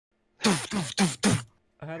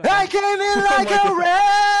I came in like a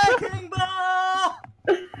wrecking ball.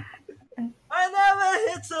 I never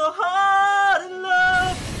hit so hard in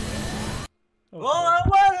love. All I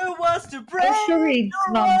wanted was to break I'm sure he's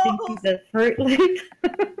your not thinking walls. that Fruit Loop.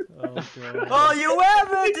 Oh god. All you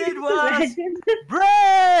ever did was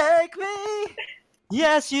break me.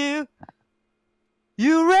 Yes, you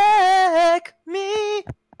wreck me.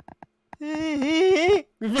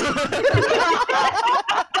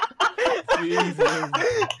 Jesus.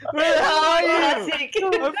 Where the hell are you? Classic.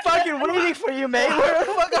 I'm fucking waiting for you, mate. Where the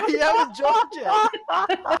fuck are you? I haven't joined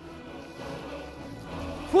yet.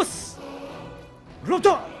 Puss!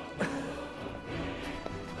 Roto!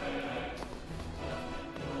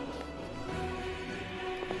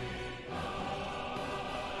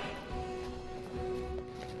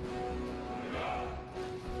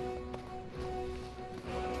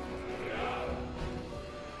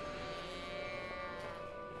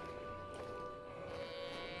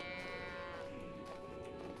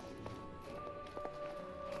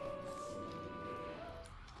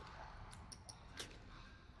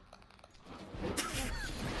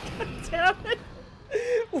 Damn it!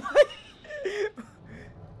 What?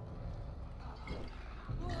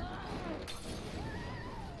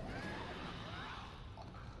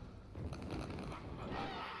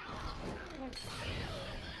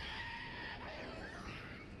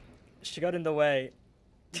 She got in the way.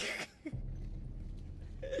 I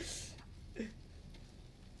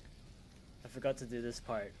forgot to do this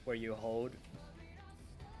part where you hold.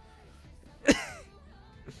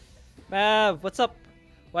 Mav, what's up?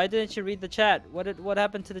 Why didn't you read the chat? What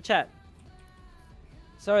happened to the chat?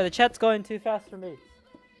 Sorry, the chat's going too fast for me.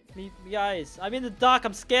 Me eyes. I'm in the dark.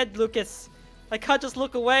 I'm scared, Lucas. I can't just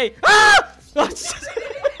look away. Ah!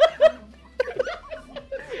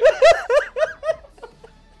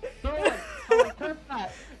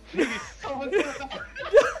 Oh,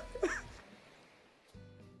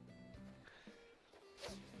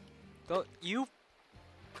 Go, you.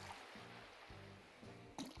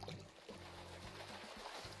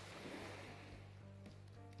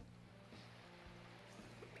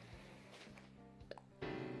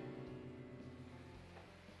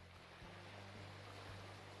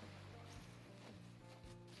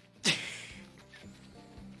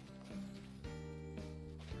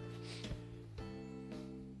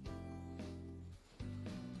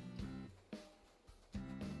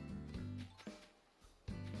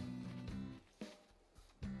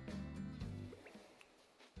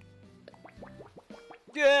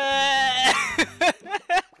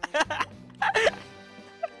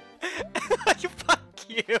 Fuck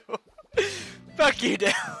you. Fuck you,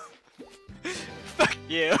 Dale. Fuck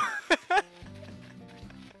you.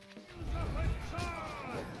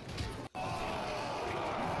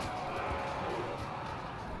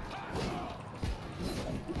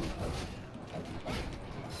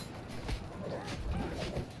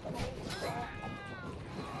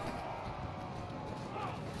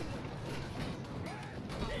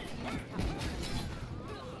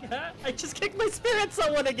 I just kicked my spirit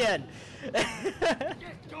someone again!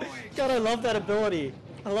 God, I love that ability.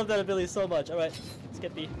 I love that ability so much. Alright, let's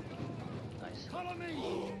get B. Nice. Follow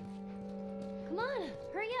me! Come on,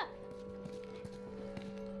 hurry up!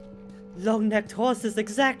 Long-necked horses,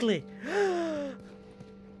 exactly!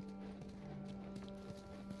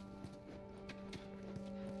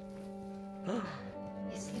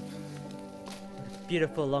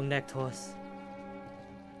 Beautiful long-necked horse.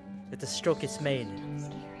 With the stroke its mane.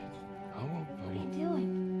 What are you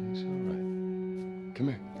doing? It's all right. Come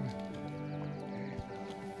here.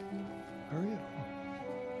 Hurry up.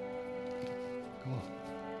 Come on.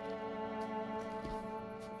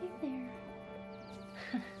 Hey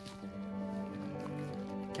there.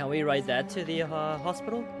 Can we ride that to the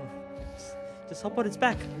hospital? Just hop on its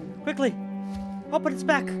back. Quickly! Hop on its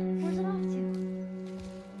back! Where's it off to?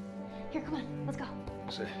 Here, come on, let's go.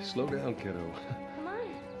 Say, slow down, kiddo. Come on.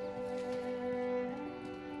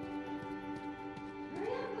 Hurry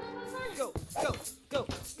up, come on, Go, go, go,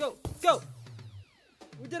 go, go!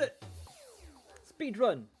 We did it! Speed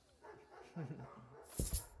run!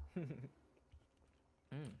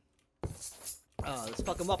 Let's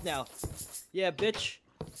fuck him up now. Yeah, bitch.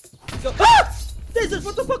 Go. Ah! Jesus,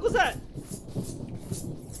 what the fuck was that?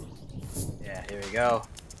 Yeah, here we go.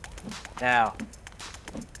 Now,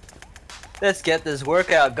 let's get this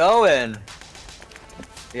workout going.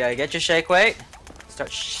 You gotta get your shake weight.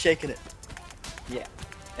 Start shaking it. Yeah,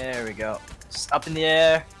 there we go. Just up in the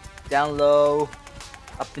air, down low,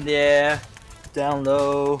 up in the air, down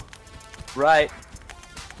low, right,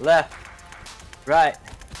 left, right,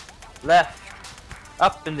 left,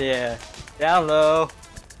 up in the air, down low,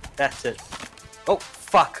 That's it. Oh,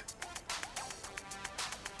 fuck.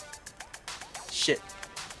 Shit.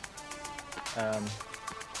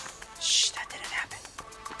 Shh, that didn't happen.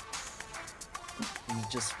 We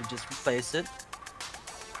just replace it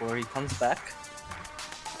before he comes back.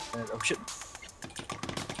 And, oh shit.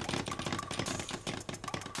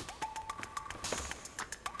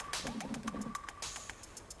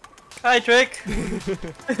 Hi, Trick.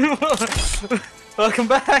 Welcome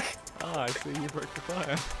back. Ah, I see you broke the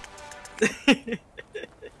fire.